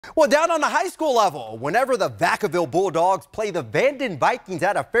Well, down on the high school level, whenever the Vacaville Bulldogs play the Vanden Vikings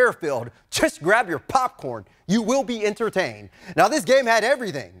out of Fairfield, just grab your popcorn. You will be entertained. Now, this game had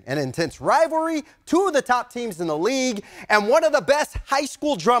everything: an intense rivalry, two of the top teams in the league, and one of the best high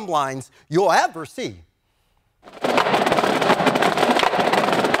school drum lines you'll ever see.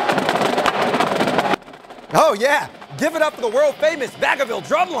 Oh, yeah. Give it up for the world-famous Vacaville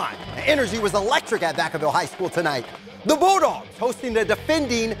drumline. The energy was electric at Vacaville High School tonight. The Bulldogs hosting the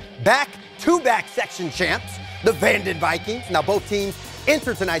defending back-to-back section champs, the Vanden Vikings. Now, both teams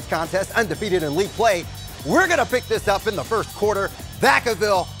enter tonight's contest undefeated in league play. We're going to pick this up in the first quarter.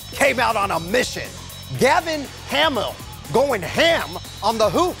 Vacaville came out on a mission. Gavin Hamill going ham on the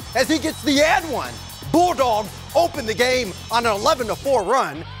hoop as he gets the and one. Bulldogs open the game on an 11-4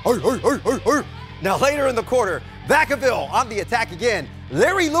 run. Now, later in the quarter, Vacaville on the attack again.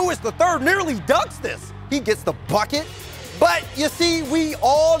 Larry Lewis III nearly dunks this. He gets the bucket. But you see, we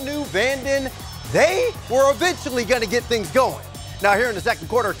all knew Vanden, they were eventually going to get things going. Now, here in the second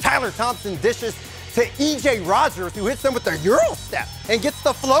quarter, Tyler Thompson dishes to E.J. Rogers, who hits them with the Euro step and gets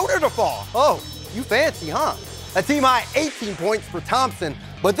the floater to fall. Oh, you fancy, huh? A team high 18 points for Thompson.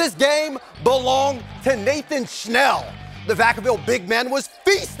 But this game belonged to Nathan Schnell. The Vacaville big man was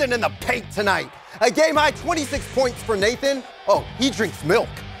feasting in the paint tonight. A game high 26 points for Nathan. Oh, he drinks milk.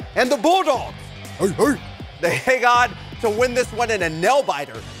 And the Bulldogs, they hang on to win this one in a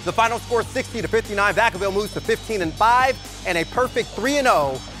nail-biter. The final score 60-59. Vacaville moves to 15-5 and a perfect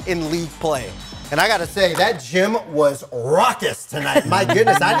 3-0 in league play. And I got to say, that gym was raucous tonight. My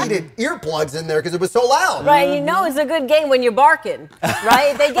goodness, I needed earplugs in there because it was so loud. Right, you know it's a good game when you're barking,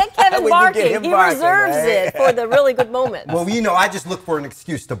 right? They get Kevin barking. He reserves it for the really good moments. Well, you know, I just look for an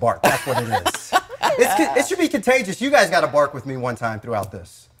excuse to bark. That's what it is. It should be contagious. You guys got to bark with me one time throughout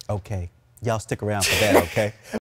this. Okay. Y'all stick around for that, okay?